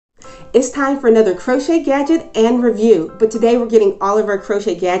It's time for another crochet gadget and review, but today we're getting all of our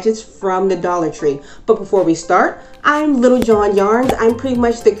crochet gadgets from the Dollar Tree. But before we start, I'm Little John Yarns. I'm pretty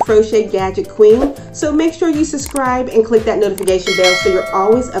much the crochet gadget queen, so make sure you subscribe and click that notification bell so you're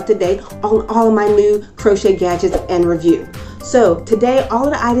always up to date on all of my new crochet gadgets and review. So today, all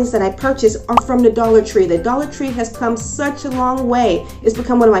of the items that I purchased are from the Dollar Tree. The Dollar Tree has come such a long way. It's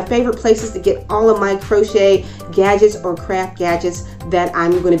become one of my favorite places to get all of my crochet gadgets or craft gadgets that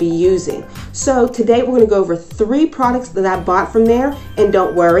I'm going to be using. So today we're going to go over 3 products that I bought from there, and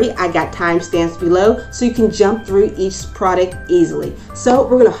don't worry, I got timestamps below so you can jump through each product easily. So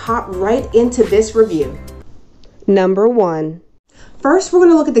we're going to hop right into this review. Number 1. First, we're going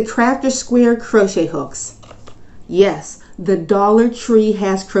to look at the Crafter Square crochet hooks. Yes, the Dollar Tree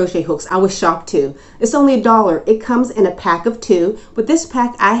has crochet hooks. I was shocked too. It's only $1. It comes in a pack of 2. With this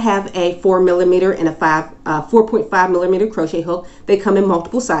pack, I have a 4mm and a 4.5mm crochet hook. They come in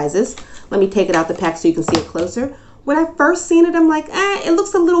multiple sizes. Let me take it out the pack so you can see it closer. When I first seen it, I'm like, it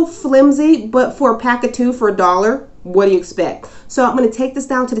looks a little flimsy, but for a pack of 2 for $1, what do you expect? So I'm going to take this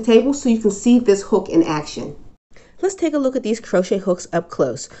down to the table so you can see this hook in action. Let's take a look at these crochet hooks up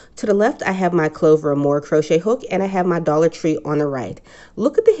close. To the left, I have my Clover & More crochet hook, and I have my Dollar Tree on the right.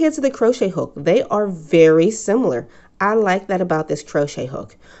 Look at the heads of the crochet hook. They are very similar. I like that about this crochet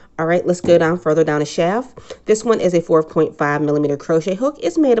hook. All right, let's go down further down the shaft. This one is a 4.5mm crochet hook.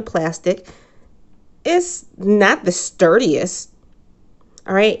 It's made of plastic. It's not the sturdiest.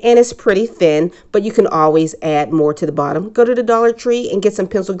 All right, and it's pretty thin, but you can always add more to the bottom. Go to the Dollar Tree and get some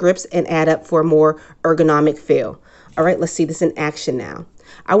pencil grips and add up for a more ergonomic feel. All right, let's see this in action now.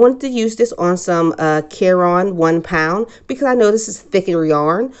 I wanted to use this on some Caron 1 pound because I know this is thicker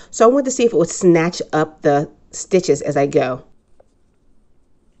yarn, so I wanted to see if it would snatch up the stitches as I go.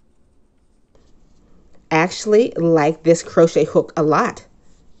 Actually, like this crochet hook a lot.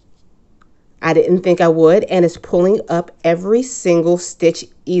 I didn't think I would, and it's pulling up every single stitch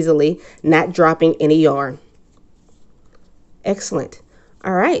easily, not dropping any yarn. Excellent.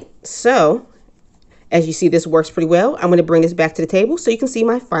 All right, so as you see, this works pretty well. I'm going to bring this back to the table so you can see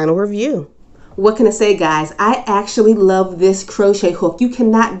my final review. What can I say, guys? I actually love this crochet hook. You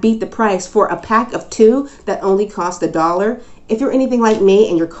cannot beat the price for a pack of 2 that only cost $1. If you're anything like me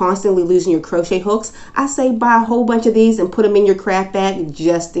and you're constantly losing your crochet hooks, I say buy a whole bunch of these and put them in your craft bag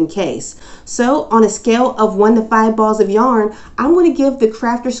just in case. So on a scale of 1 to 5 balls of yarn, I'm going to give the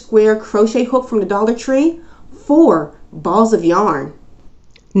Crafter Square crochet hook from the Dollar Tree 4 balls of yarn.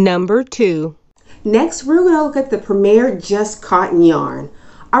 Number 2. Next, we're going to look at the Premier Just Cotton yarn.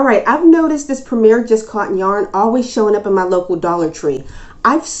 All right, I've noticed this Premier Just Cotton yarn always showing up in my local Dollar Tree.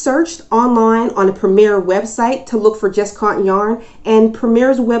 I've searched online on the Premier website to look for Just Cotton yarn, and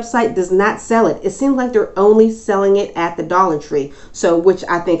Premier's website does not sell it. It seems like they're only selling it at the Dollar Tree, so which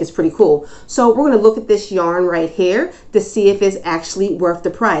I think is pretty cool. So we're going to look at this yarn right here to see if it's actually worth the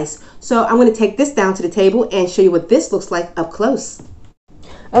price. So I'm going to take this down to the table and show you what this looks like up close.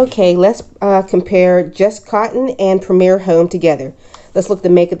 Okay, let's compare Just Cotton and Premier Home together. Let's look at the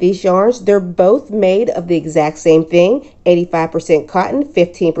make of these yarns. They're both made of the exact same thing, 85% cotton,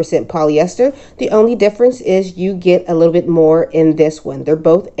 15% polyester. The only difference is you get a little bit more in this one. They're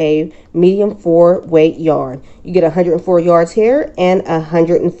both a medium 4 weight yarn. You get 104 yards here and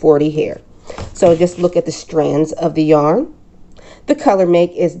 140 here. So just look at the strands of the yarn. The color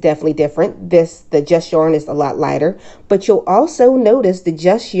make is definitely different. The Just yarn is a lot lighter, but you'll also notice the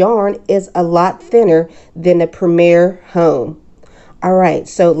Just yarn is a lot thinner than the Premier Home. All right,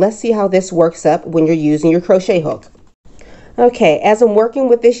 so let's see how this works up when you're using your crochet hook. Okay, as I'm working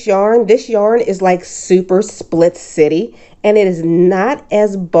with this yarn is like super split city, and it is not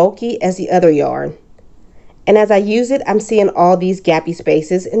as bulky as the other yarn. And as I use it, I'm seeing all these gappy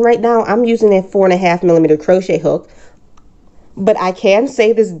spaces, and right now I'm using a 4.5mm crochet hook. But I can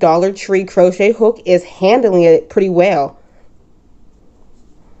say this Dollar Tree crochet hook is handling it pretty well.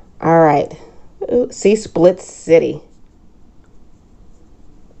 All right, see, split city.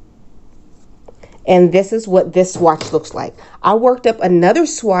 And this is what this swatch looks like. I worked up another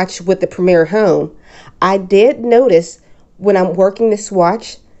swatch with the Premier Home. I did notice when I'm working the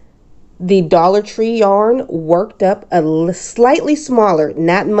swatch, the Dollar Tree yarn worked up a slightly smaller,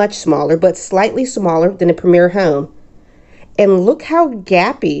 not much smaller, but slightly smaller than the Premier Home. And look how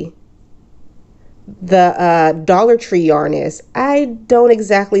gappy the Dollar Tree yarn is. I don't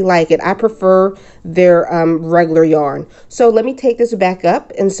exactly like it. I prefer their regular yarn. So let me take this back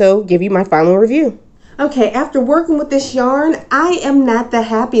up and so give you my final review. Okay, after working with this yarn, I am not the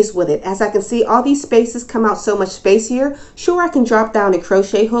happiest with it. As I can see, all these spaces come out so much space here. Sure, I can drop down to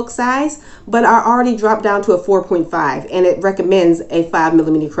crochet hook size, but I already dropped down to a 4.5 and it recommends a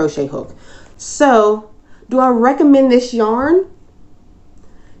 5mm crochet hook. So, do I recommend this yarn?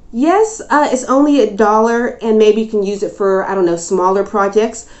 Yes, it's only $1 and maybe you can use it for, I don't know, smaller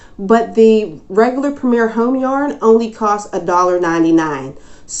projects, but the regular Premier Home yarn only costs $1.99.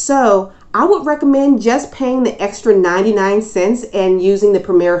 So, I would recommend just paying the extra 99 cents and using the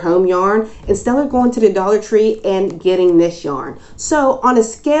Premier Home yarn instead of going to the Dollar Tree and getting this yarn. So on a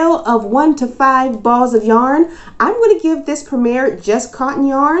scale of 1 to 5 balls of yarn, I'm going to give this Premier Just Cotton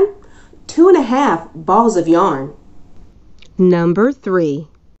yarn 2.5 balls of yarn. Number 3.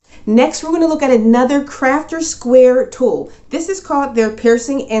 Next, we're going to look at another Crafter Square tool. This is called their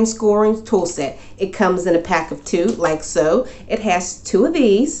Piercing and Scoring tool set. It comes in a pack of 2, like so. It has 2 of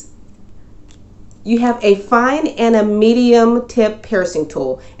these. You have a fine and a medium tip piercing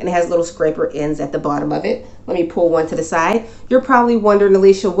tool, and it has little scraper ends at the bottom of it. Let me pull one to the side. You're probably wondering,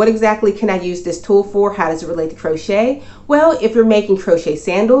 Alicia, what exactly can I use this tool for? How does it relate to crochet? Well, if you're making crochet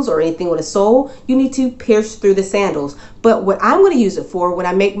sandals or anything with a sole, you need to pierce through the sandals. But what I'm going to use it for when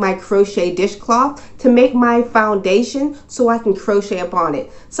I make my crochet dishcloth, to make my foundation so I can crochet upon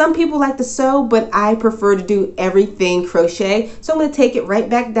it. Some people like to sew, but I prefer to do everything crochet. So I'm going to take it right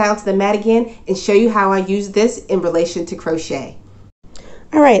back down to the mat again and show you how I use this in relation to crochet.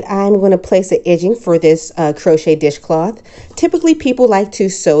 All right, I'm going to place the edging for this crochet dishcloth. Typically, people like to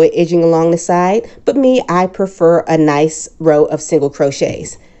sew it edging along the side, but me, I prefer a nice row of single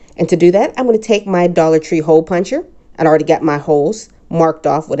crochets. And to do that, I'm going to take my Dollar Tree hole puncher. I already got my holes marked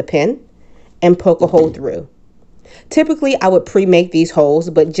off with a pin and poke a hole through. Typically, I would pre-make these holes,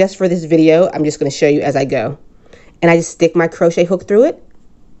 but just for this video, I'm just going to show you as I go. And I just stick my crochet hook through it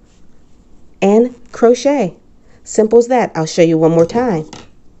and crochet. Simple as that. I'll show you one more time.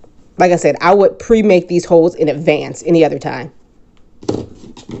 Like I said, I would pre-make these holes in advance any other time.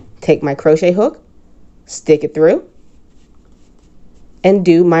 Take my crochet hook, stick it through, and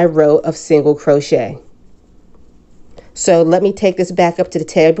do my row of single crochet. So let me take this back up to the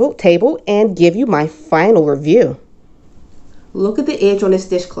table and give you my final review. Look at the edge on this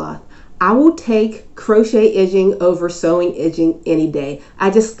dishcloth. I will take crochet edging over sewing edging any day. I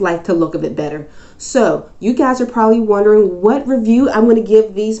just like the look of it better. So you guys are probably wondering what review I'm going to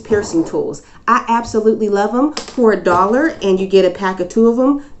give these piercing tools. I absolutely love them. For $1 and you get a pack of 2 of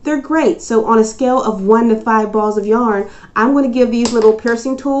them, they're great. So on a scale of 1 to 5 balls of yarn, I'm going to give these little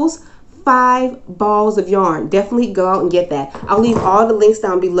piercing tools 5 balls of yarn. Definitely go out and get that. I'll leave all the links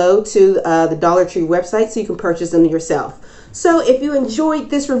down below to the Dollar Tree website so you can purchase them yourself. So if you enjoyed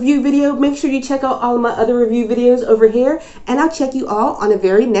this review video, make sure you check out all of my other review videos over here, and I'll check you all on the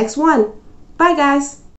very next one. Bye guys.